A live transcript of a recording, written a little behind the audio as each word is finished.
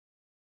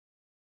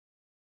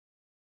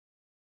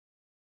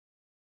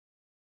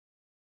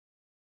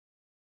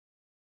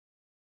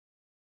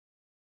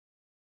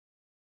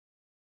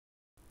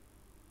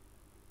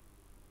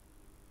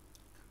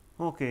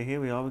Okay, here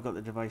we are, we've got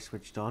the device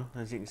switched on.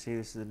 As you can see,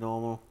 this is the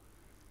normal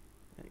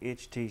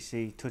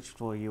HTC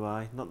TouchFlow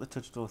UI, not the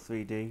TouchFlow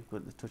 3D,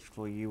 but the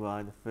TouchFlow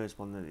UI, the first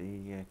one that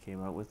he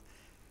came out with.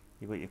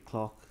 You've got your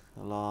clock,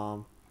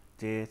 alarm,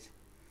 date,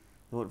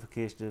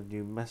 notification of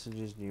new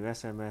messages, new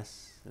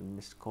SMS and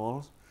missed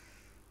calls.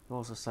 You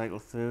also cycle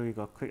through, you've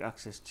got quick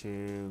access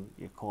to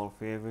your call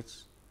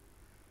favourites,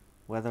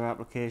 weather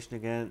application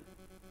again.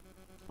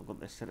 I've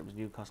got this set up as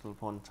Newcastle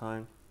upon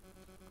Time.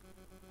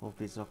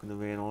 Hopefully it's not going to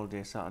rain all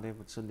day Saturday,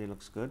 but Sunday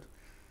looks good.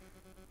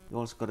 You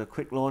also got a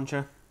quick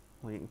launcher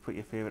where you can put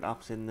your favourite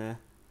apps in there,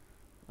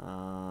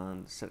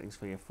 and settings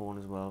for your phone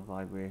as well,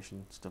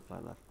 vibration, stuff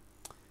like that.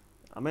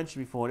 I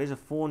mentioned before it is a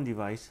phone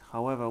device.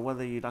 However,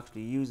 whether you'd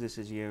actually use this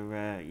as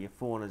your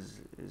phone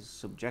is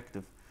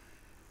subjective.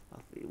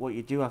 What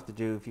you do have to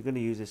do if you're going to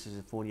use this as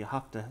a phone, you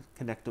have to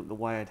connect up the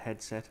wired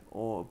headset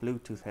or a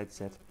Bluetooth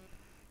headset.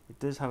 It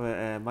does have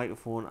a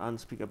microphone and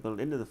speaker built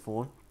into the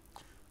phone,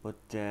 but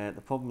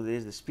the problem with it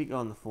is the speaker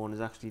on the phone is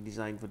actually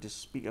designed for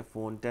just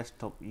speakerphone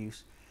desktop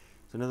use.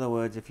 So in other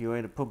words, if you're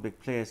in a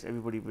public place,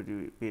 everybody would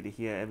be able to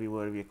hear every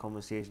word of your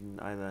conversation,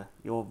 either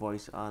your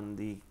voice and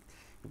the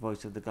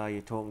voice of the guy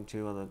you're talking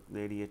to or the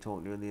lady you're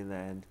talking to on the other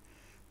end.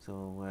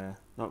 So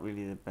not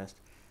really the best.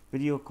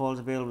 Video calls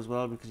available as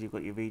well because you've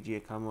got your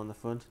VGA camera on the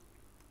front.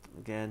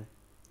 Again,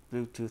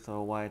 Bluetooth or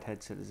a wired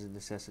headset is a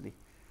necessity.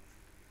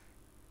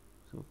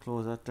 So we'll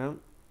close that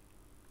down.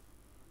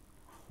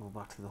 Go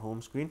back to the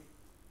home screen.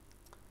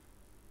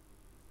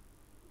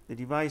 The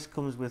device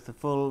comes with the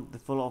full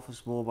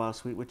Office mobile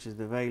suite, which is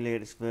the very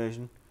latest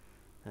version.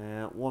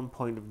 One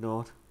point of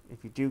note: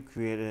 if you do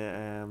create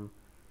a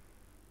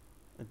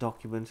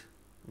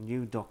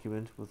new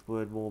document with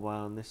Word Mobile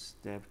on this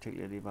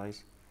particular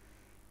device,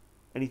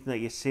 anything that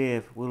you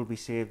save will be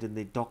saved in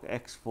the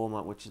docx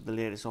format, which is the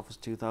latest Office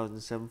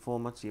 2007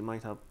 format. So you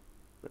might have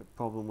a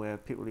problem where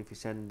people, if you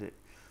send it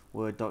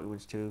Word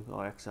documents to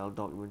or Excel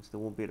documents, they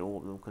won't be able to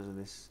open them because of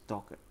this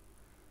docx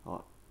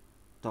or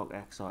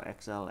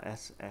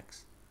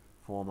XLSX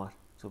format.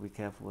 So be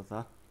careful with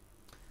that.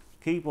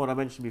 Keyboard, I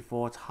mentioned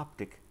before, it's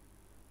haptic.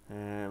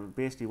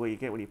 Basically what you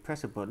get when you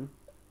press a button,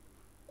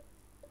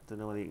 I don't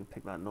know whether you can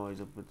pick that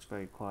noise up, but it's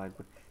very quiet,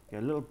 but you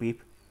get a little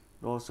beep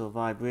and also a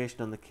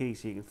vibration on the key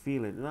so you can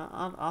feel it. And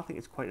I think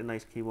it's quite a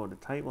nice keyboard to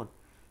type on.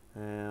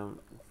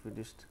 If we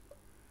just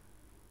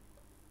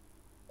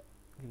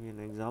give you an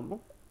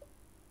example.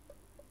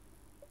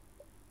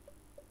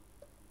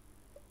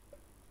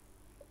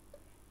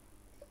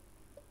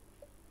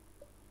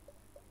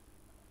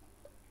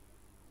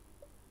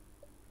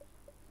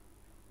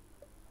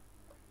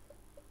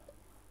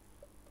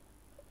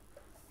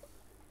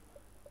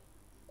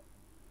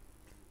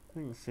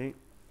 You can see,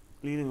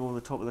 leaning over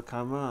the top of the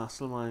camera, I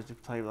still managed to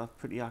type that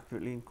pretty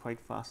accurately and quite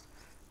fast.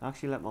 I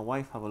actually let my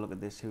wife have a look at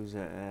this, who's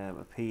a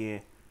PA,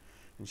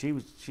 and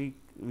she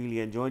really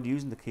enjoyed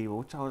using the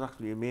keyboard, which I was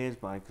actually amazed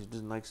by because she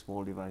doesn't like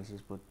small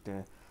devices. But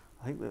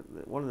I think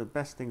that one of the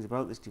best things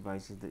about this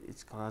device is that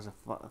it has a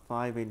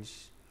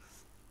 5-inch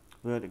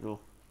vertical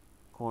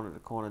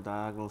corner-to-corner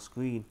diagonal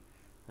screen,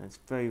 and it's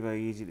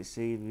very easy to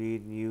see and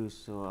read and use.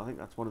 So I think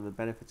that's one of the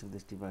benefits of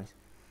this device.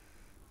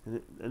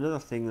 And another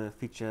thing, the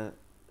feature,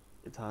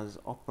 it has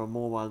Opera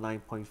Mobile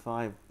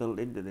 9.5 built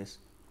into this,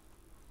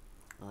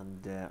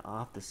 and I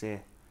have to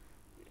say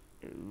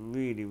it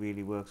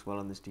really works well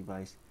on this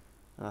device,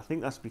 and I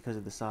think that's because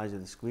of the size of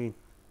the screen.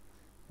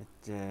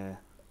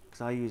 Because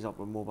I use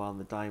Opera Mobile on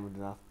the Diamond,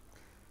 and it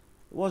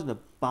wasn't a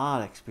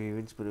bad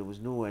experience, but it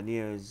was nowhere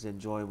near as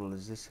enjoyable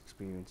as this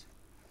experience.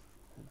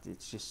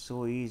 It's just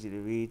so easy to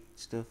read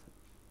stuff,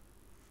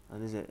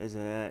 and as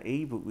a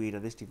ebook reader,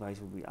 this device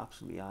would be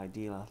absolutely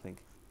ideal, I think.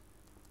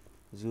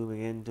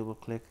 Zooming in, double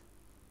click.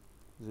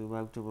 Zoom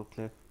out, double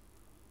click.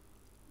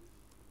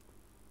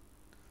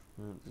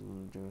 No, it doesn't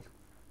want to do it.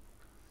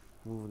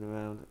 Moving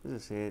around. As I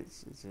say,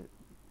 it's a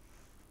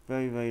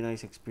very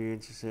nice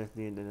experience to surf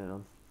the internet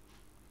on.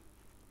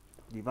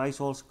 The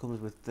device also comes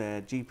with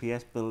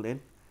GPS built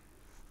in,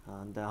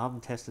 and I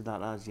haven't tested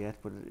that as yet,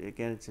 but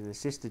again, it's an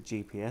assisted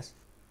GPS,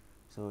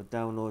 so it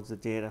downloads the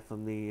data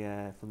from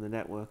the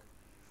network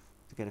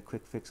to get a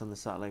quick fix on the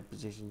satellite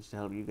positions to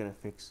help you get a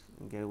fix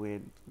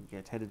and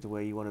get headed to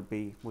where you want to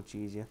be much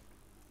easier.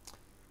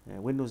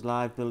 Windows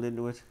Live built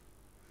into it,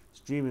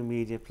 streaming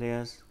media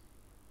players.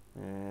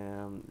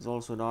 There's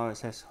also an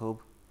RSS hub,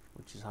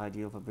 which is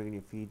ideal for bringing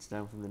your feeds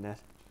down from the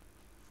net.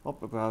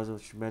 Opera browser,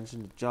 which you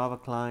mentioned, the Java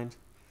client.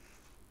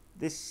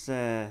 This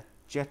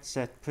Jet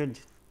Set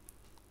print,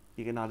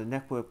 you can add a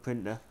network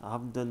printer. I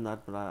haven't done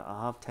that, but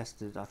I have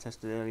tested. I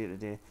tested earlier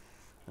today,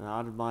 and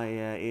I added my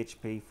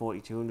HP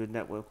 4200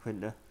 network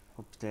printer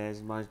upstairs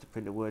and managed to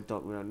print a Word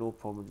document without no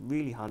problem. It's a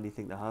really handy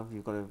thing to have.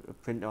 You've got a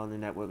printer on the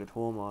network at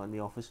home or in the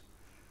office,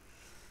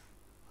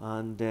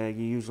 and your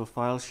usual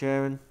file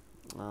sharing,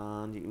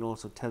 and you can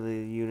also tether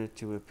the unit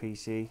to a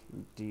PC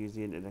to use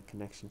the internet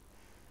connection.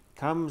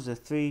 Camera's a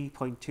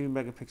 3.2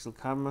 megapixel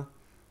camera,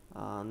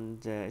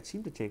 and it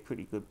seemed to take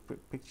pretty good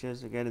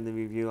pictures. Again, in the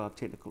review, I've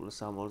taken a couple of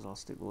samples. I'll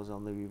stick those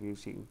on the review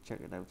so you can check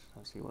it out.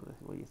 I'll see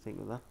what you think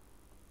of that.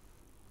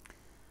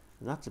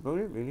 And that's about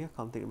it really. I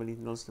can't think of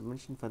anything else to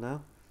mention for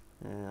now.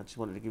 I just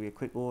wanted to give you a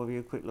quick overview,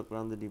 a quick look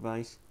around the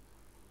device.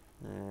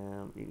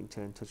 You can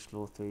turn touch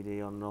flow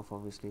 3D on and off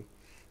obviously.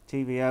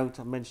 TV out,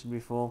 I mentioned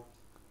before,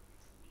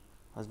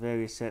 has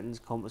various settings: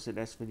 composite,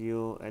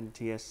 S-Video,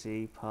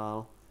 NTSC,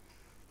 PAL.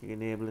 You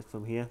can enable it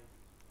from here.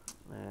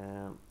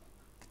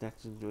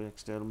 Connection to an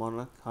external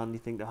monitor, handy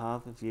thing to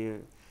have if you're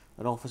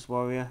an office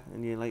warrior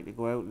and you like to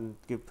go out and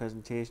give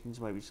presentations.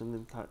 Might be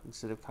something,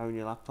 instead of carrying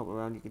your laptop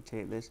around, you can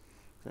take this.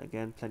 So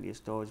again, plenty of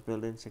storage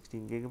built in,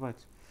 16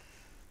 gigabytes.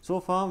 So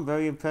far I'm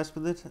very impressed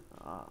with it.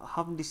 I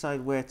haven't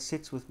decided where it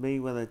sits with me,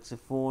 whether it's a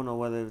phone or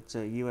whether it's a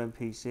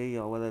UMPC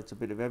or whether it's a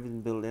bit of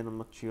everything built in. I'm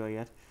not sure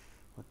yet,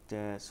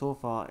 but so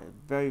far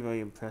very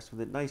impressed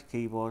with it. Nice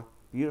keyboard,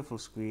 beautiful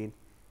screen,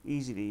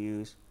 easy to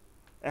use,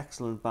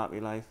 excellent battery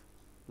life,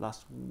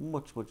 lasts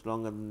much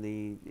longer than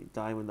the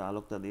Diamond that I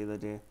looked at the other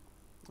day.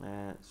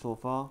 So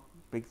far,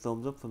 big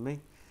thumbs up for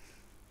me.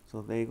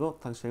 So there you go.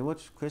 Thanks very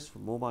much, Chris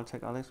from Mobile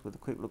Tech Alex, with a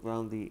quick look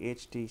around the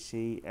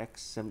HTC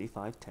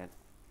X7510.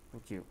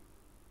 Thank you.